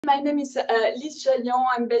My name is Lise Jaillant.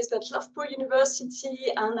 I'm based at Loughborough University,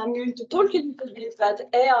 and I'm going to talk a little bit about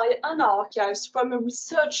AI and archives from a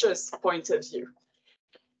researcher's point of view.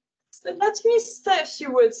 So let me say a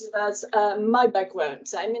few words about my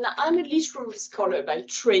background. I mean, I'm a literary scholar by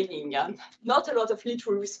training. Not a lot of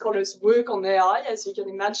literary scholars work on AI, as you can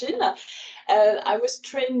imagine. I was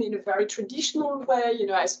trained in a very traditional way. You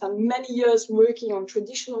know, I spent many years working on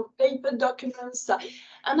traditional paper documents.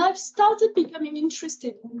 And I've started becoming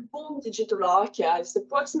interested in born digital archives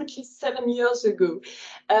approximately 7 years ago,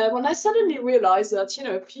 when I suddenly realized that, you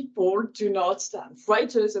know, people do not,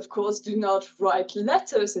 writers, of course, do not write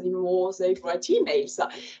letters anymore. They write emails.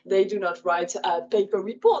 They do not write paper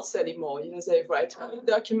reports anymore. You know, they write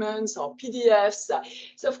documents or PDFs.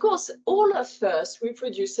 So, of course, all of us, we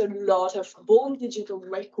produce a lot of born digital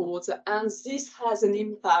records, and this has an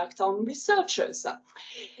impact on researchers.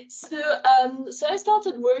 So I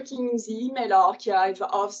started working in the email archive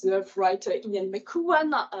of the writer Ian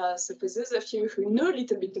McEwan. So for those of you who know a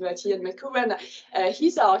little bit about Ian McEwan,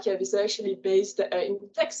 his archive is actually based in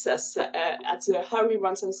Texas at the Harry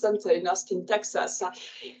Ransom Center in Austin, Texas.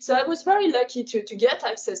 So I was very lucky to get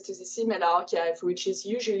access to this email archive, which is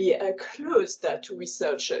usually closed to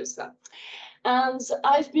researchers. And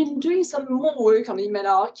I've been doing some more work on email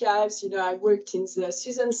archives. You know, I worked in the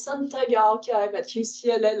Susan Sontag archive at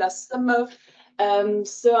UCLA last summer.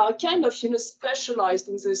 So I kind of, you know, specialized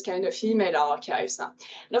in those kind of email archives. And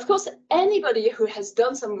of course, anybody who has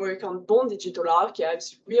done some work on born digital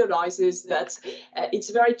archives realizes that it's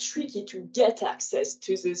very tricky to get access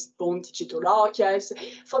to these born digital archives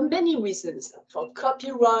for many reasons, for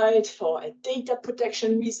copyright, for data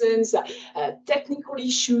protection reasons, technical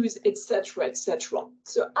issues, etc., etc.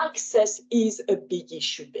 So access is a big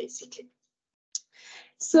issue, basically.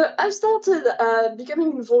 So I started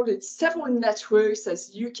becoming involved in several networks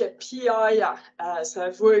as UK PI. So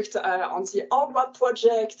I've worked on the Aura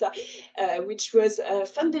project, which was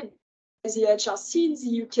funded by the HRC in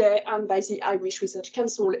the UK and by the Irish Research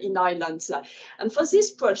Council in Ireland. And for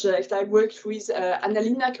this project, I worked with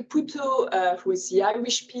Annalena Caputo, who is the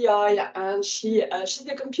Irish PI, and she's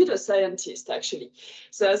a computer scientist, actually.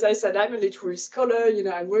 So as I said, I'm a literary scholar. You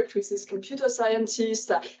know, I worked with this computer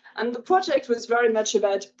scientist. And the project was very much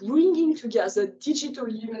about bringing together digital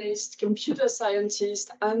humanists, computer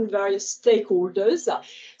scientists, and various stakeholders.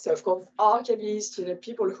 So, of course, archivists, you know,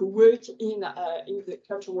 people who work in the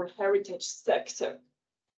cultural heritage sector.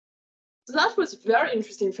 So that was very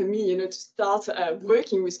interesting for me, you know, to start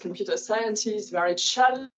working with computer scientists, very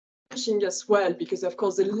challenging as well, because, of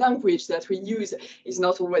course, the language that we use is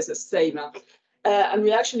not always the same. And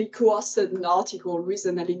we actually co-authored an article with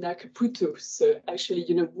Annalena Caputo. So actually,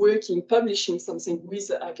 you know, publishing something with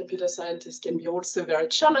a computer scientist can be also very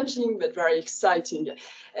challenging, but very exciting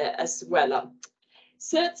as well.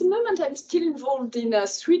 So at the moment, I'm still involved in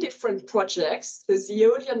 3 different projects. There's the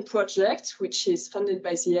Jaillant project, which is funded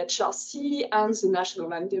by the HRC and the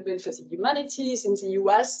National Endowment for the Humanities in the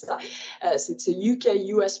US. So it's a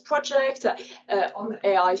UK-US project on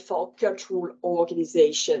AI for cultural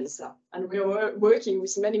organizations. And we are working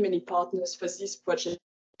with many, many partners for this project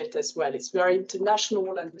as well. It's very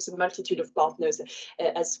international and with a multitude of partners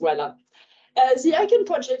as well. The ICON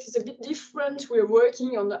project is a bit different. We're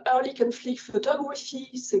working on early conflict photography,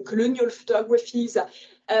 so colonial photographies,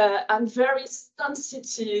 and very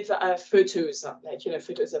sensitive photos, like, you know,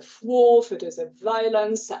 photos of war, photos of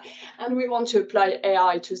violence. And we want to apply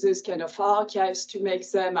AI to those kind of archives to make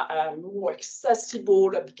them more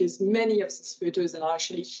accessible, because many of these photos are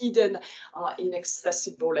actually hidden, are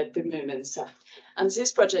inaccessible at the moment. And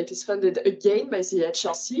this project is funded again by the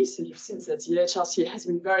HRC. So you've seen that the HRC has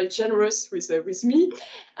been very generous with me,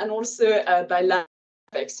 and also by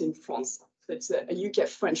LabEx in France. So it's a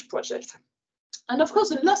UK-French project. And of course,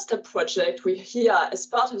 the Luster project, we're here as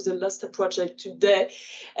part of the Luster project today,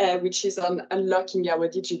 which is on unlocking our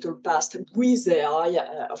digital past with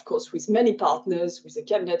AI, of course, with many partners, with the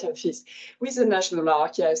Cabinet Office, with the National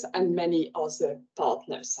Archives, and many other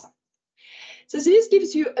partners. So this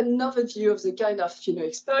gives you an overview of the kind of, you know,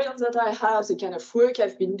 experience that I have, the kind of work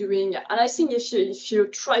I've been doing. And I think if you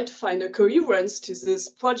try to find a coherence to this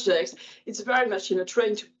project, it's very much, you know,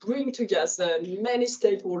 trying to bring together many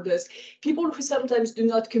stakeholders, people who sometimes do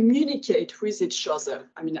not communicate with each other.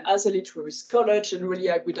 I mean, as a literary scholar, generally,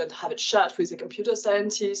 I wouldn't have a chat with a computer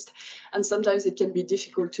scientist. And sometimes it can be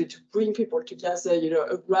difficult to bring people together, you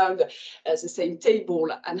know, around the same table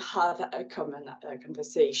and have a common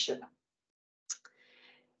conversation.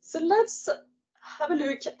 So let's have a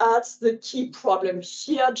look at the key problem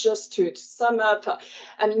here, just to sum up.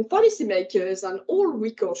 I mean, policymakers and all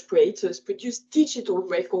record creators produce digital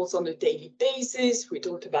records on a daily basis. We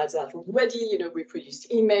talked about that already. You know, we produce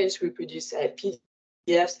emails, we produce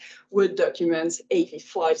PDFs, Word documents, AV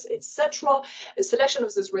files, etc. A selection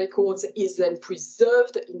of those records is then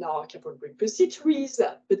preserved in our archival repositories,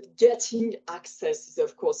 but getting access is,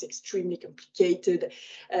 of course, extremely complicated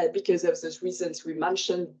because of those reasons we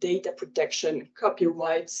mentioned: data protection,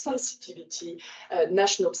 copyright, sensitivity,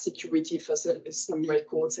 national security for some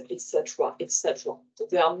records, etc., etc. So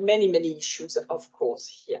there are many, many issues, of course,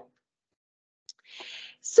 here.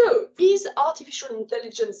 So is artificial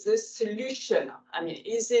intelligence the solution? I mean,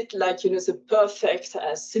 is it like, you know, the perfect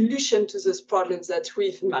solution to those problems that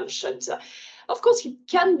we've mentioned? Of course, it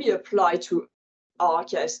can be applied to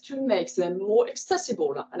archives to make them more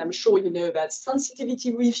accessible. And I'm sure you know about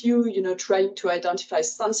sensitivity review, you know, trying to identify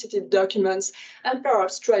sensitive documents and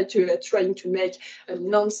perhaps trying to make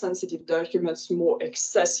non-sensitive documents more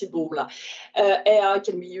accessible. AI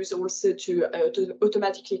can be used also to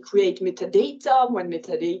automatically create metadata when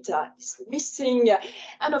metadata is missing.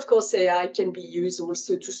 And of course, AI can be used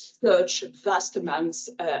also to search vast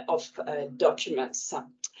amounts of documents.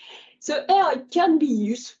 So AI can be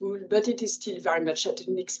useful, but it is still very much at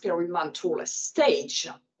an experimental stage.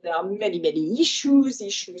 There are many, many issues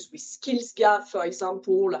with skills gap, for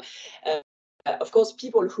example. Of course,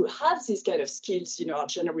 people who have these kind of skills, you know, are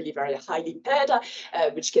generally very highly paid,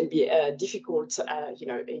 which can be difficult, you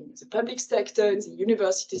know, in the public sector, in the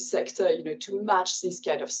university sector, you know, to match these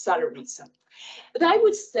kind of salaries. But I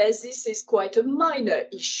would say this is quite a minor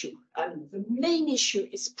issue. And the main issue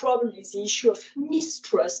is probably the issue of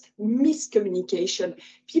mistrust, miscommunication,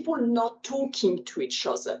 people not talking to each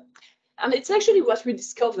other. And it's actually what we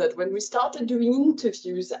discovered when we started doing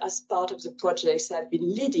interviews as part of the projects I've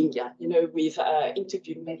been leading. You know, we've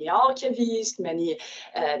interviewed many archivists,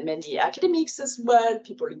 many academics as well,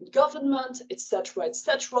 people in government, etc.,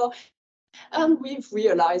 etc. And we've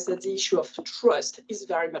realized that the issue of trust is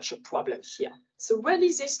very much a problem here. So really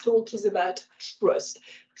this talk is about trust,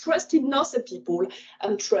 trust in other people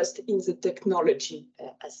and trust in the technology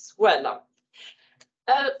as well.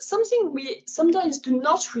 Something we sometimes do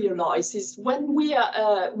not realize is when we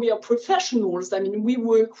are professionals, I mean, we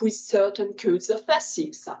work with certain codes of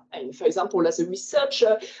ethics. And for example, as a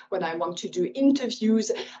researcher, when I want to do interviews,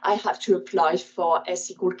 I have to apply for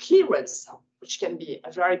ethical clearance, which can be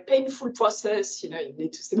a very painful process. You know, you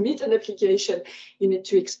need to submit an application, you need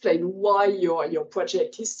to explain why your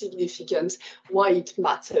project is significant, why it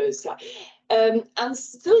matters. And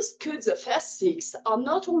those codes of ethics are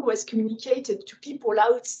not always communicated to people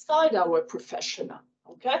outside our profession.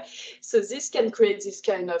 Okay, so this can create this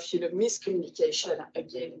kind of, you know, miscommunication,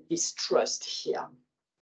 again, mistrust here.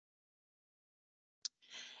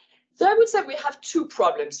 So I would say we have two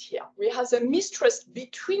problems here. We have the mistrust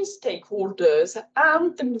between stakeholders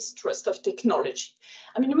and the mistrust of technology.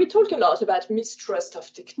 I mean, we talk a lot about mistrust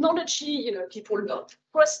of technology, you know, people not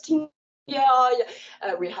trusting AI.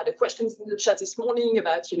 We had a question in the chat this morning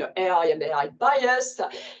about, you know, AI and AI bias,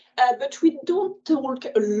 but we don't talk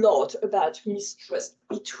a lot about mistrust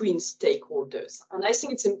between stakeholders. And I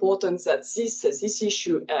think it's important that this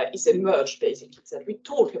issue is emerged, basically, that we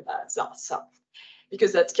talk about that.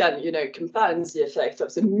 Because that can, you know, compound the effect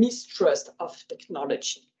of the mistrust of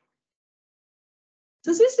technology.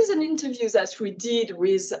 So this is an interview that we did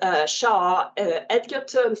with Shah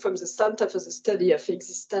Edgerton from the Center for the Study of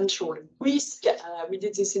Existential Risk. We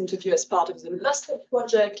did this interview as part of the Luster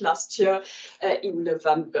project last year in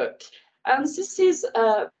November. And this is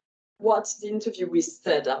what the interviewee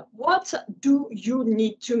said. What do you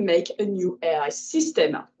need to make a new AI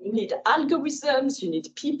system? You need algorithms, you need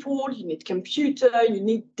people, you need computer, you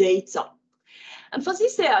need data. And for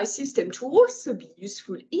this AI system to also be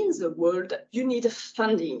useful in the world, you need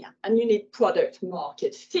funding and you need product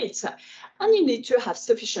market fit. And you need to have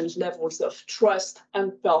sufficient levels of trust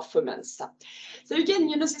and performance. So again,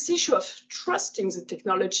 you know, this issue of trusting the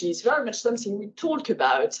technology is very much something we talk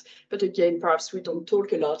about. But again, perhaps we don't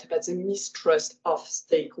talk a lot about the mistrust of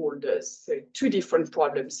stakeholders. So two different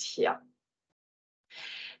problems here.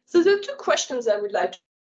 So the two questions I would like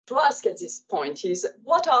to ask at this point is,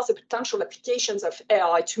 what are the potential applications of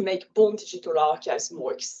AI to make born digital archives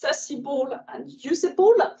more accessible and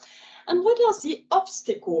usable? And what are the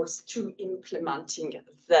obstacles to implementing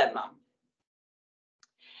them?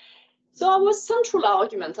 So our central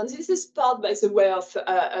argument, and this is part, by the way, of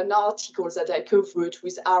an article that I co-wrote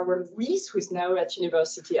with Lise, who is now at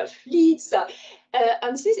University of Leeds.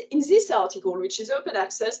 And in this article, which is open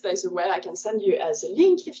access, by the way, I can send you as a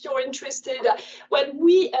link if you're interested, when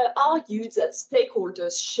we argued that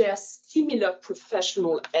stakeholders share similar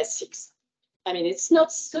professional ethics. I mean, it's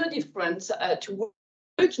not so different to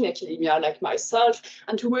work in academia like myself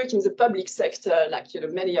and to work in the public sector like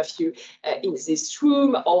many of you in this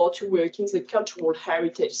room, or to work in the cultural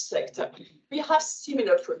heritage sector. We have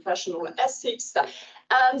similar professional ethics,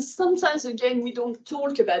 and sometimes again we don't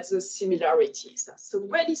talk about those similarities. So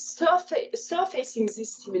really surfacing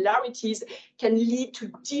these similarities can lead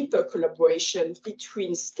to deeper collaboration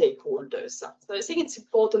between stakeholders. So I think it's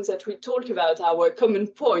important that we talk about our common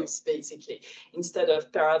points basically, instead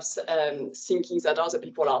of perhaps thinking that other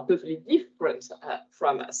people are totally different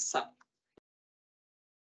from us.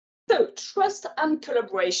 So trust and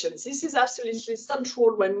collaboration, this is absolutely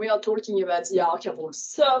central when we are talking about the archival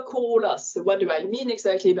circle. So what do I mean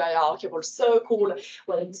exactly by archival circle?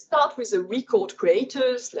 Well, it starts with the record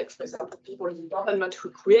creators, like for example, people in government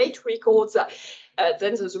who create records.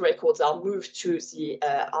 Then those records are moved to the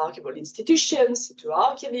archival institutions, to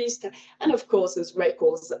archivists, and of course those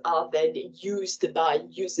records are then used by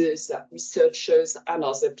users, researchers, and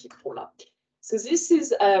other people. So this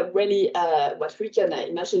is really what we can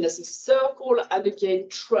imagine as a circle, and again,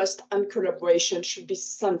 trust and collaboration should be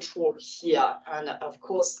central here, and of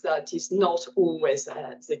course that is not always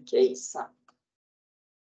the case.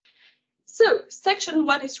 So section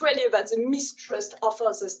 1 is really about the mistrust of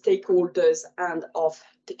other stakeholders and of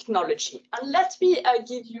technology. And let me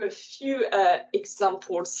give you a few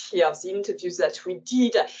examples here of the interviews that we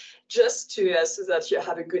did, just to so that you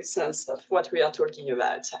have a good sense of what we are talking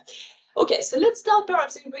about. Okay, so let's start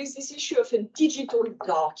perhaps with this issue of a digital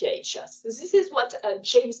dark age. So this is what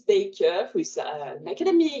James Baker, who is an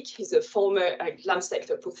academic, he's a former GLAM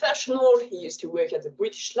sector professional, he used to work at the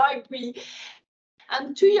British Library.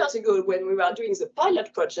 And 2 years ago, when we were doing the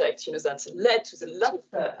pilot project, that led to the LAMP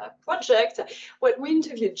project, when we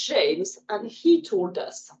interviewed James, and he told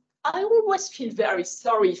us, I always feel very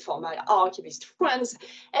sorry for my archivist friends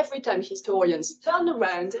every time historians turn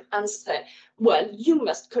around and say, well, you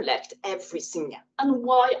must collect everything. And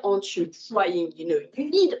why aren't you trying? You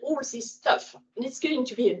need all this stuff. And it's going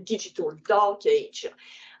to be a digital dark age.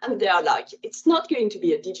 And they are like, it's not going to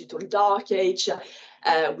be a digital dark age.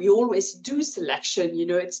 We always do selection.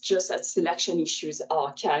 It's just that selection issues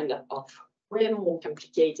are kind of way more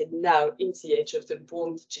complicated now in the age of the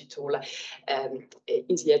born digital,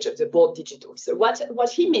 So what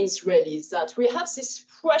he means really is that we have this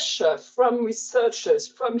pressure from researchers,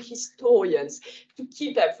 from historians to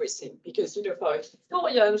keep everything, because for a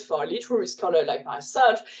historian, for a literary scholar like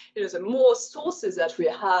myself, the more sources that we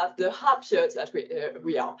have, the happier that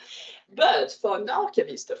we are. But for an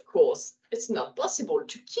archivist, of course, it's not possible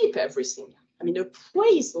to keep everything. I mean,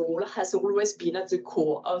 appraisal has always been at the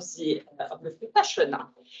core of the profession.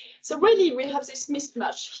 So really, we have this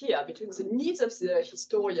mismatch here between the needs of the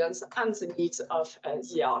historians and the needs of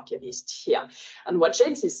the archivist here. And what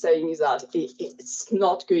James is saying is that it's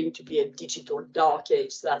not going to be a digital dark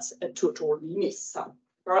age. That's a total miss.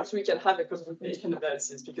 Perhaps we can have a conversation about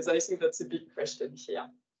this, because I think that's a big question here.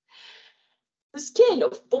 The scale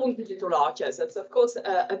of born digital archives, that's of course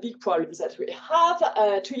a big problem that we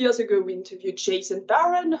have. 2 years ago, we interviewed Jason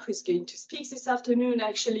Barron, who's going to speak this afternoon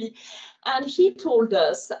actually, and he told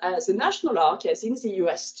us the National Archives in the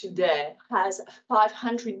US today has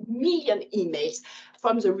 500 million emails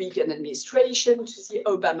from the Reagan administration to the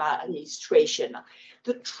Obama administration.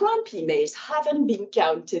 The Trump emails haven't been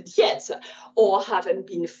counted yet or haven't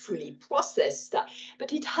been fully processed,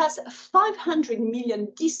 but it has 500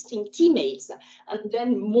 million distinct emails and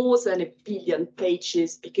then more than 1 billion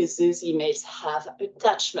pages, because those emails have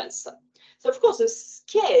attachments. So of course, the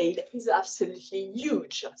scale is absolutely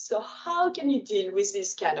huge. So how can you deal with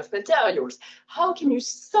this kind of materials? How can you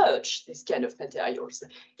search this kind of materials?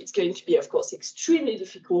 It's going to be, of course, extremely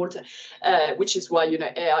difficult, which is why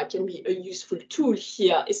AI can be a useful tool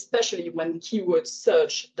here, especially when keyword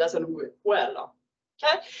search doesn't work well.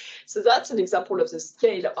 Okay, so that's an example of the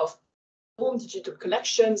scale of digital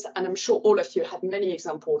collections, and I'm sure all of you have many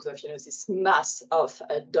examples of this mass of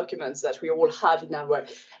documents that we all have in our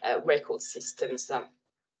record systems.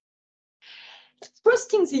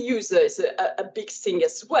 Trusting the user is a big thing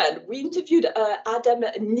as well. We interviewed Adam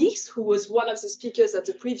Nix, who was one of the speakers at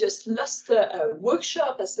the previous Luster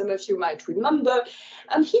workshop, as some of you might remember.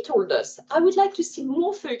 And he told us, I would like to see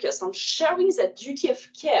more focus on sharing that duty of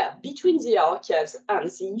care between the archives and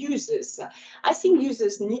the users. I think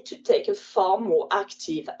users need to take a far more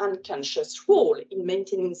active and conscious role in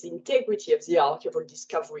maintaining the integrity of the archival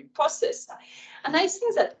discovery process. And I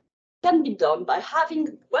think that can be done by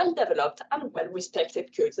having well-developed and well-respected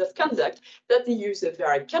codes of conduct that the user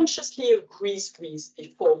very consciously agrees with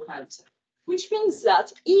beforehand. Which means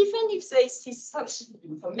that even if they see sensitive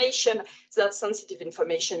information, that sensitive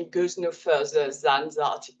information goes no further than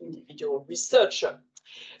that individual researcher.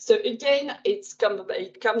 So again, it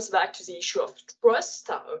comes back to the issue of trust.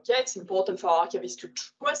 Okay, it's important for archivists to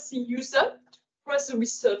trust the user, trust the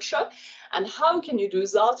researcher. And how can you do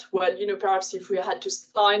that? Well, perhaps if we had to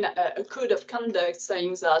sign a code of conduct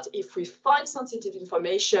saying that if we find sensitive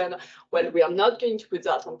information, well, we are not going to put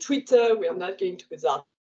that on Twitter, we are not going to put that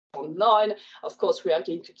online. Of course, we are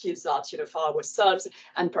going to keep that, for ourselves,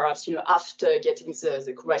 and perhaps, after getting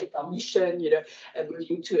the correct permission,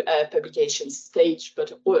 moving to a publication stage,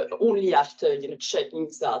 but only after, checking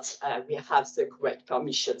that we have the correct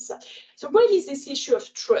permissions. So really, this issue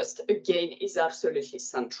of trust, again, is absolutely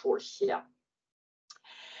central here.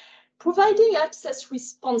 Providing access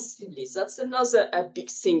responsibly, that's another big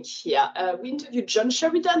thing here. We interviewed John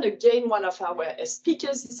Sheridan, again, one of our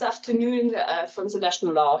speakers this afternoon from the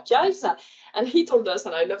National Archives. And he told us,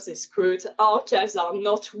 and I love this quote, archives are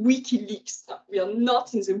not WikiLeaks. We are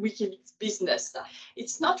not in the WikiLeaks business.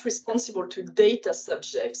 It's not responsible to data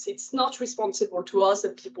subjects. It's not responsible to other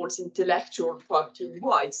people's intellectual property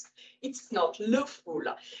rights. It's not lawful.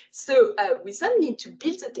 So we then need to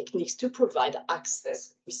build the techniques to provide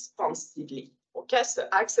access responsibly. Okay, so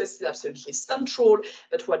access is absolutely central,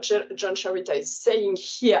 but what John Sheridan is saying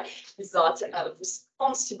here is that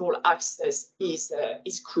responsible access is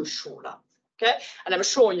crucial. Okay, and I'm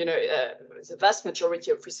sure the vast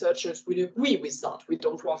majority of researchers will agree with that. We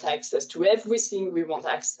don't want access to everything. We want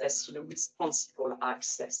access, responsible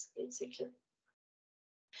access, basically.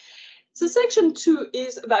 So section 2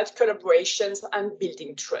 is about collaborations and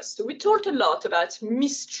building trust. So we talked a lot about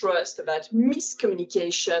mistrust, about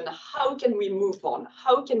miscommunication. How can we move on?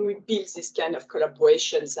 How can we build this kind of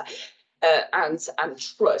collaborations and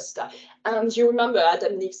trust? And you remember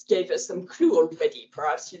Adam Nix gave us some clue already.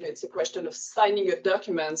 Perhaps, it's a question of signing a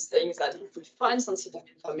document saying that if we find sensitive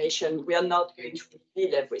information, we are not going to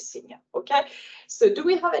reveal everything. Okay, so do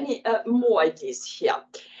we have any more ideas here?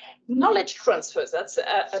 Knowledge transfer, that's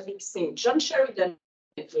a big thing. John Sheridan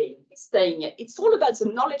again is saying it's all about the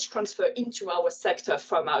knowledge transfer into our sector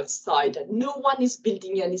from outside. No one is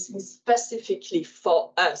building anything specifically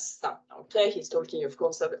for us. Okay, he's talking, of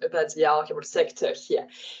course, about the archival sector here.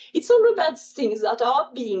 It's all about things that are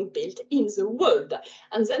being built in the world.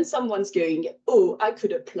 And then someone's going, oh, I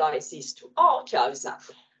could apply this to archives.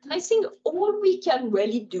 And I think all we can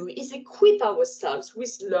really do is equip ourselves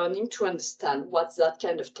with learning to understand what that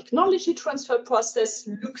kind of technology transfer process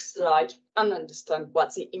looks like and understand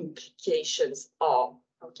what the implications are.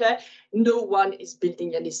 Okay, no one is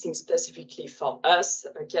building anything specifically for us.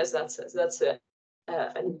 Okay, that's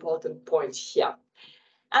an important point here.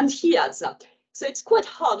 And he adds that. So it's quite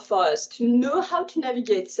hard for us to know how to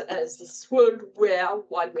navigate this world where,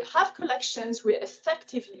 while we have collections, we're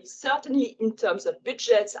effectively, certainly in terms of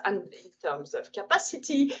budgets and in terms of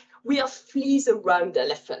capacity, we are fleas around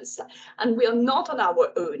elephants, and we are not on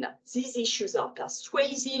our own. These issues are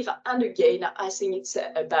persuasive, and again, I think it's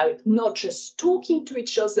about not just talking to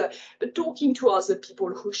each other, but talking to other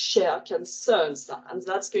people who share concerns, and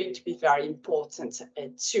that's going to be very important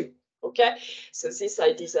too. Okay, so this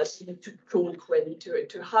idea that we need to talk really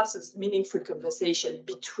to have this meaningful conversation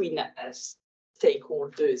between us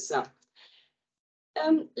stakeholders.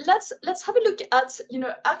 Let's have a look at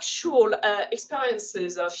actual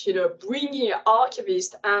experiences of bringing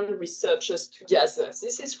archivists and researchers together.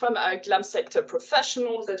 This is from a GLAM sector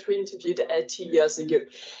professional that we interviewed 2 years ago,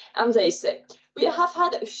 and they say, we have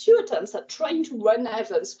had a few attempts at trying to run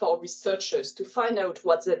events for researchers to find out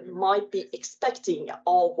what they might be expecting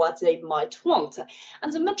or what they might want.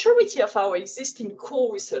 And the majority of our existing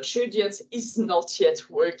core research audience is not yet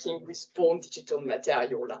working with born digital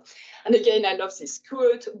material. And again, I love this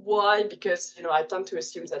quote. Why? Because I tend to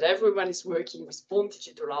assume that everyone is working with born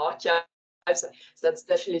digital archive. So that's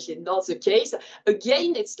definitely not the case.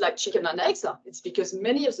 Again, it's like chicken and eggs. It's because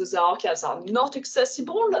many of those archives are not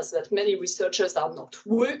accessible, that many researchers are not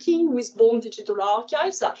working with born digital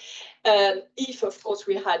archives. If, of course,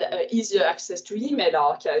 we had easier access to email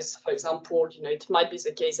archives, for example, it might be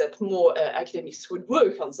the case that more academics would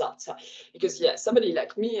work on that. Because, yeah, somebody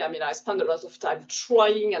like me, I mean, I spend a lot of time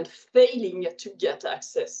trying and failing to get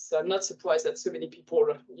access. So I'm not surprised that so many people,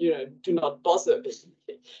 do not bother,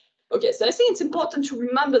 basically. Okay, so I think it's important to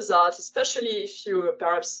remember that, especially if you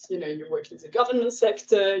perhaps, you work in the government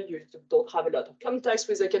sector, you don't have a lot of contacts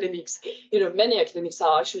with academics. Many academics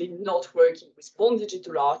are actually not working with born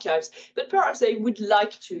digital archives, but perhaps they would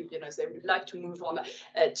like to, move on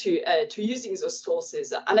to using those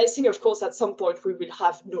sources. And I think, of course, at some point we will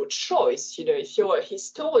have no choice. If you're a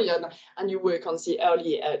historian and you work on the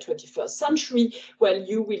early 21st century, well,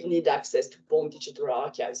 you will need access to born digital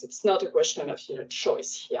archives. It's not a question of,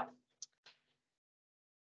 choice here.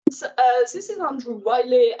 This is Andrew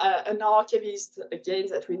Wiley, an archivist, again,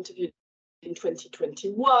 that we interviewed in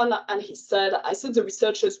 2021, and he said, I thought the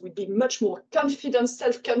researchers would be much more confident,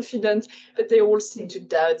 self-confident, but they all seem to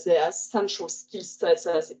doubt their essential skill sets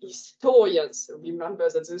as historians. So remember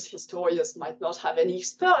that those historians might not have any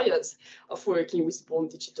experience of working with born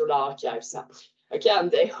digital archives. Again,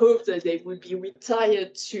 they hoped that they would be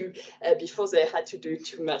retired before they had to do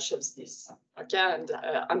too much of this. Okay, and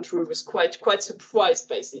Andrew was quite surprised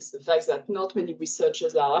by this, the fact that not many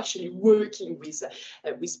researchers are actually working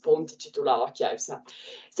with born digital archives.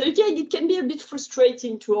 So again, it can be a bit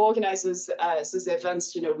frustrating to organize those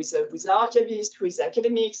events, with archivists, with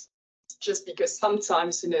academics, just because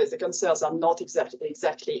sometimes, the concerns are not exactly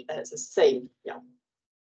the same. Yeah.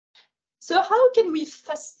 So how can we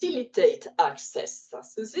facilitate access?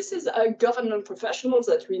 So this is a government professionals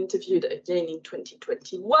that we interviewed again in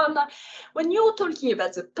 2021. When you're talking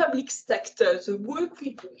about the public sector, the work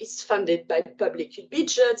we do is funded by public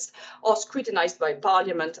budgets or scrutinized by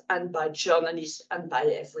parliament and by journalists and by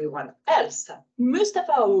everyone else. Most of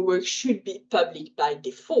our work should be public by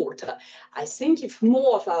default. I think if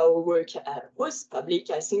more of our work was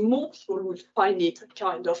public, I think more people would find it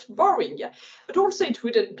kind of boring. But also it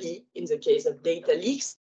wouldn't be, in the case of data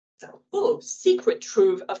leaks, secret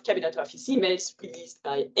trove of cabinet office emails released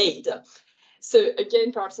by aid. So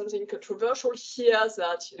again, perhaps something controversial here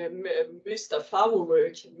that most of our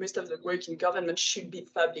work, most of the work in government should be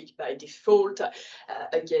public by default.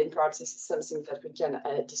 Again, perhaps this is something that we can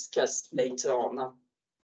discuss later on.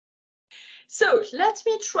 So let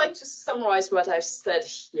me try to summarize what I've said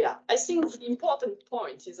here. I think the important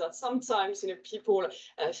point is that sometimes people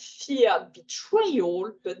fear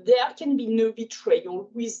betrayal, but there can be no betrayal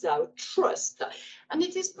without trust. And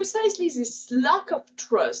it is precisely this lack of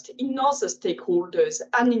trust in other stakeholders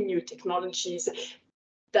and in new technologies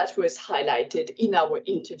that was highlighted in our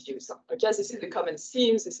interviews. Okay, this is the common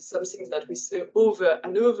themes. This is something that we see over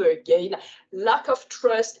and over again. Lack of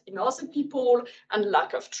trust in other people and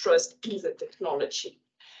lack of trust in the technology.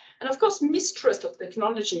 And of course, mistrust of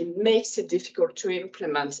technology makes it difficult to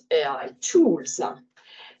implement AI tools.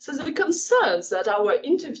 So the concerns that our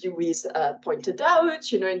interviewees pointed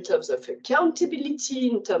out, in terms of accountability,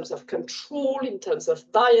 in terms of control, in terms of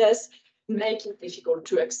bias, make it difficult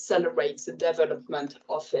to accelerate the development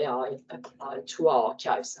of AI applied to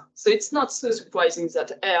archives. So it's not so surprising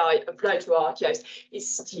that AI applied to archives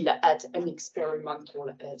is still at an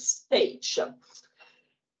experimental stage.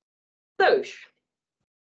 So,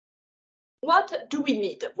 what do we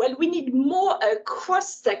need? Well, we need more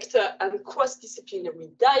cross-sector and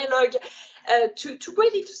cross-disciplinary dialogue to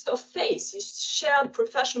really surface this shared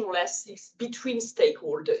professional ethics between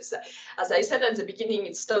stakeholders. As I said at the beginning,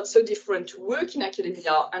 it's not so different to work in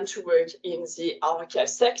academia and to work in the archive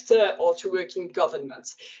sector or to work in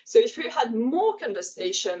government. So if we had more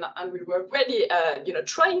conversation and we were really,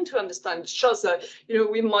 trying to understand each other,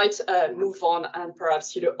 we might move on and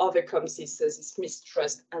perhaps, overcome this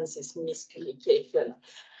mistrust and this miscommunication.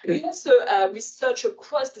 We also research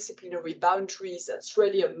across disciplinary boundaries. That's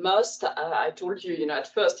really a must. I told you,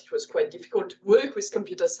 at first it was quite difficult to work with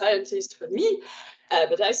computer scientists for me,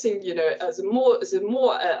 but I think, the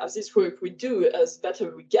more of this work we do, the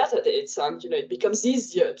better we get at it, and it becomes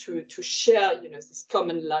easier to share, this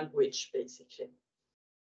common language, basically.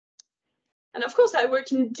 And of course, I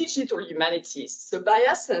work in digital humanities. So by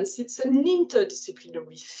essence, it's an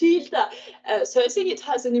interdisciplinary field. So I think it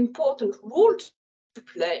has an important role to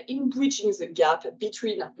play in bridging the gap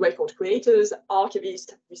between record creators,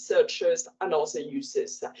 archivists, researchers, and other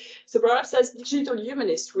users. So perhaps as digital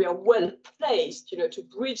humanists, we are well placed, to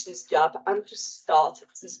bridge this gap and to start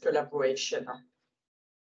this collaboration.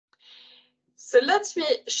 So let me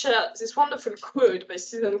share this wonderful quote by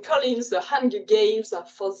Susan Collins: "The Hunger Games,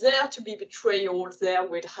 for there to be betrayal, there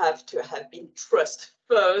would have to have been trust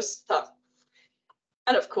first.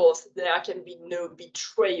 And of course, there can be no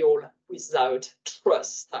betrayal without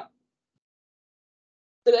trust." So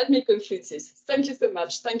let me conclude this. Thank you so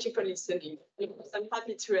much. Thank you for listening. I'm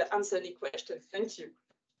happy to answer any questions. Thank you.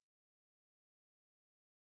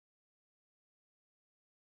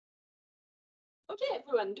 Okay,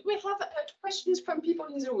 everyone, do we have questions from people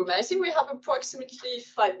in the room? I think we have approximately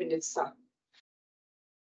 5 minutes.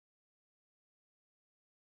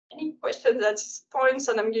 Any questions at this point?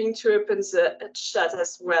 And I'm going to open the chat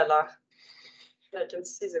as well. I can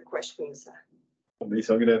see the questions. Lise,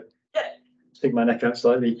 I'm going to stick my neck out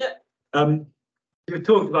slightly. Yeah. You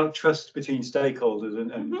talked about trust between stakeholders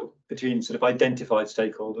and between sort of identified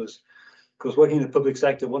stakeholders. Of course, working in the public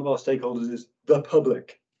sector, one of our stakeholders is the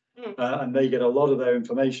public. And they get a lot of their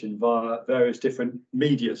information via various different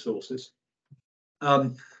media sources.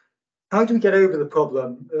 How do we get over the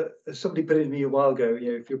problem? Somebody put it to me a while ago,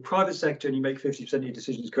 if you're private sector and you make 50% of your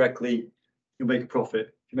decisions correctly, you'll make a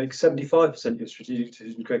profit. If you make 75% of your strategic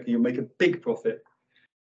decisions correctly, you'll make a big profit.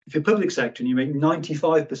 If you're public sector and you make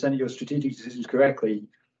 95% of your strategic decisions correctly,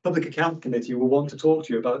 Public Account Committee will want to talk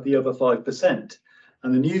to you about the other 5%.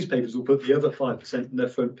 And the newspapers will put the other 5% in their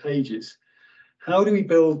front pages. How do we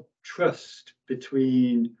build trust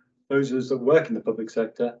between those of us that work in the public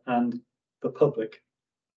sector and the public?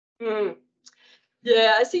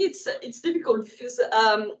 Yeah, I think it's difficult because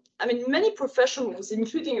I mean, many professionals,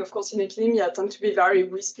 including of course in academia, tend to be very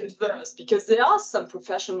risk averse because there are some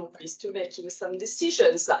professional risks to making some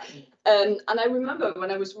decisions. And I remember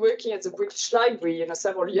when I was working at the British Library,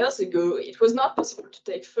 several years ago, it was not possible to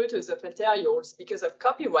take photos of materials because of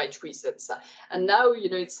copyright reasons. And now,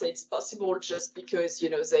 it's possible just because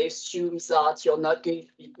they assume that you're not going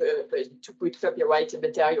to put copyrighted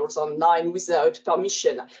materials online without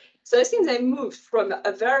permission. So I think they moved from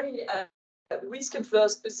a very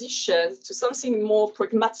risk-averse position to something more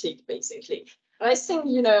pragmatic, basically. And I think,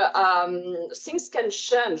 things can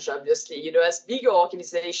change, obviously. As bigger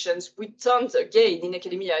organizations, we tend, again, in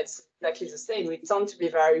academia, it's exactly the same. We tend to be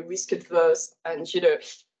very risk-averse and,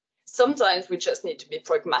 sometimes we just need to be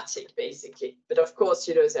pragmatic, basically. But of course,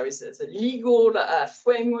 there is a legal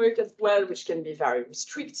framework as well, which can be very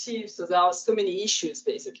restrictive. So there are so many issues,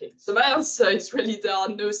 basically. So my answer is really there are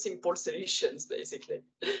no simple solutions, basically.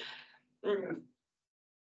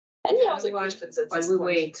 Any other questions? While we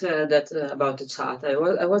wait about the chat,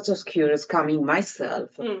 I was just curious, coming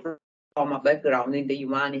myself from a background in the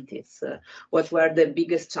humanities, what were the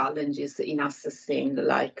biggest challenges in accessing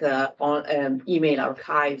on email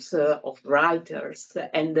archives of writers,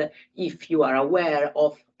 and if you are aware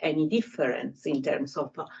of any difference in terms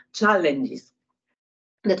of challenges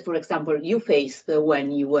that, for example, you faced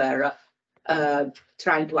when you were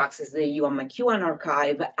trying to access the Ewan McEwan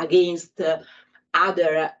archive against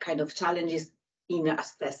other kind of challenges in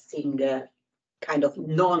accessing kind of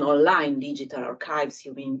non-online digital archives,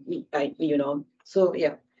 so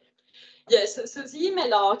yeah. Yes, so the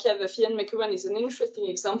email archive of Ian McEwan is an interesting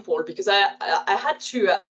example because I had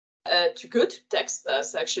to go to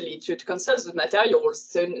Texas actually to consult the materials,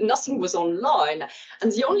 so nothing was online,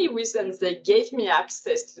 and the only reason they gave me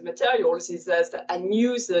access to the materials is that I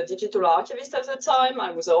knew the digital archivist at the time.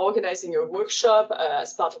 I was organizing a workshop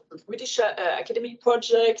as part of the British academic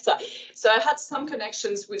project, so I had some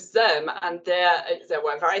connections with them, and they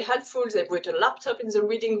were very helpful. They brought a laptop in the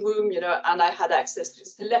reading room, and I had access to a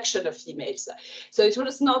selection of emails. So it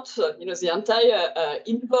was not the entire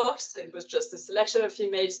inbox. It was just a selection of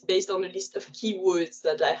emails based on a list of keywords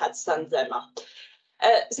that I had sent them.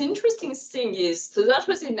 The interesting thing is, so that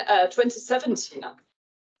was in 2017.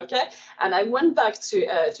 Okay, and I went back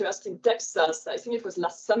to Austin, Texas. I think it was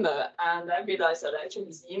last summer, and I realized that actually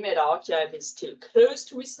the email archive is still closed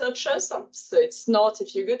to researchers. So it's not,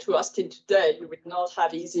 if you go to Austin today, you would not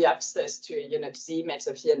have easy access to to the emails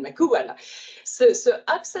of Ian McEwan. So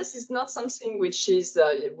access is not something which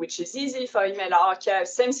is easy for email archive.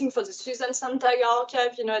 Same thing for the Susan Sontag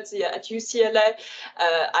archive. At UCLA,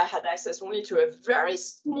 I had access only to a very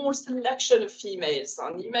small selection of emails,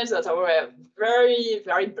 and emails that were very,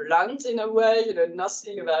 very blunt in a way,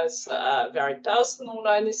 nothing about very personal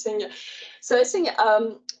or anything. So I think,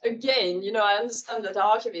 again, I understand that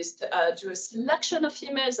archivists do a selection of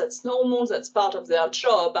emails. That's normal, that's part of their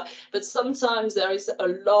job. But sometimes there is a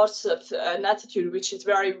lot of an attitude which is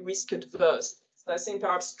very risk adverse. So I think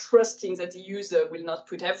perhaps trusting that the user will not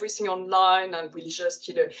put everything online and will just,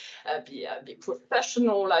 be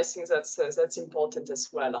professional. I think that's important as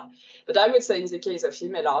well. But I would say in the case of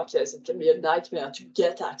email archives, it can be a nightmare to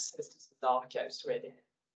get access to the archives, really.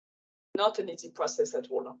 Not an easy process at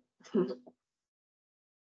all.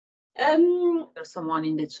 There's someone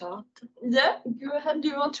in the chat. Yeah, go ahead. Do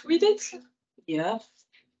you want to read it? Yeah.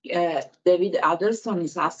 David Adelson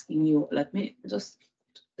is asking you, let me just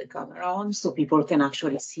put the camera on so people can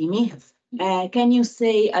actually see me. Can you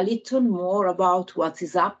say a little more about what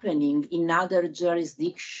is happening in other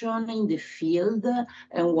jurisdictions in the field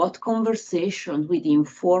and what conversation with the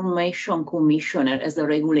Information Commissioner as a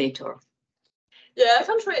regulator? Yeah, I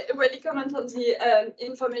can't really comment on the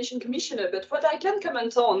Information Commissioner, but what I can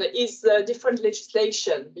comment on is different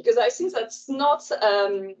legislation, because I think that's not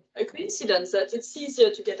a coincidence that it's easier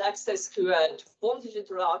to get access to foreign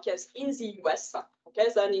digital archives in the US, okay,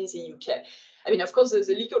 than in the UK. I mean, of course, the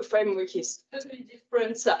legal framework is totally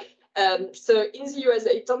different. So in the US,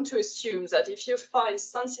 they tend to assume that if you find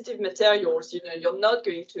sensitive materials, you're not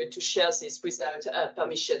going to share this without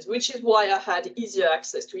permissions, which is why I had easier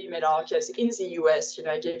access to email archives in the US.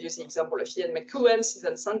 I gave you the example of Ian McCowan,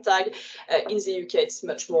 Susan Sontag. In the UK, it's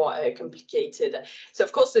much more complicated. So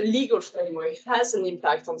of course, the legal framework has an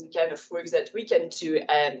impact on the kind of work that we can do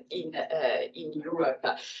in Europe.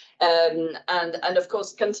 And of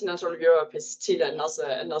course, continental Europe is still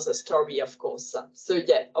another story, of course. So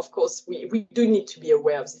yeah, of course, we do need to be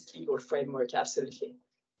aware of this legal framework, absolutely.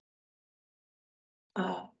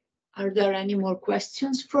 Are there any more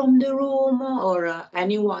questions from the room or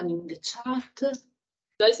anyone in the chat?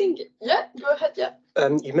 I think, yeah, go ahead, yeah.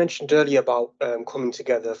 You mentioned earlier about coming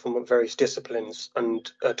together from various disciplines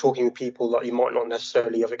and talking with people that you might not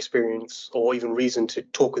necessarily have experience or even reason to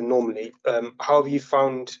talk with normally. How have you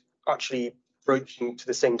found actually approaching to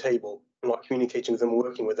the same table and like communicating with them,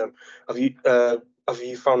 working with them? Have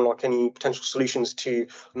you found like any potential solutions to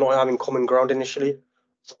not having common ground initially,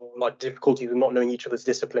 or like difficulties with not knowing each other's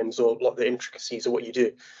disciplines or like the intricacies of what you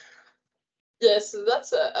do? Yes, so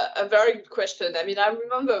that's a very good question. I mean, I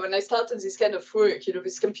remember when I started this kind of work,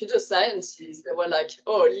 with computer sciences, they were like,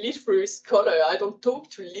 oh, literary scholar, I don't talk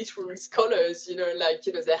to literary scholars,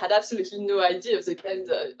 they had absolutely no idea of the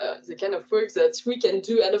kind of work that we can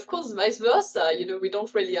do. And of course, vice versa, we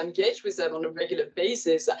don't really engage with them on a regular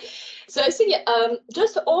basis. So I think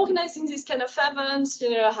just organizing these kind of events,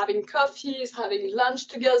 having coffees, having lunch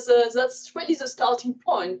together, that's really the starting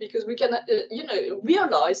point, because we can,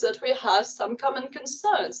 realize that we have some common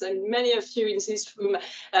concerns. And many of you in this room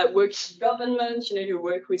work in government, you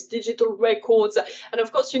work with digital records. And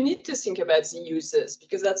of course, you need to think about the users,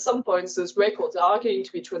 because at some point, those records are going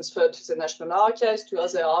to be transferred to the National Archives, to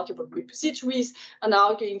other archival repositories, and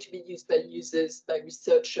are going to be used by users, by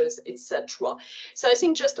researchers, etc. So I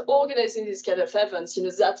think just organizing these kind of events,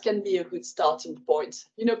 that can be a good starting point.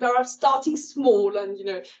 Perhaps starting small and,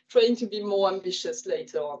 trying to be more ambitious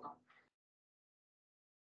later on.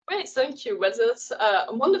 Great, thank you. Well, that's a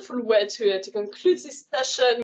wonderful way to conclude this session.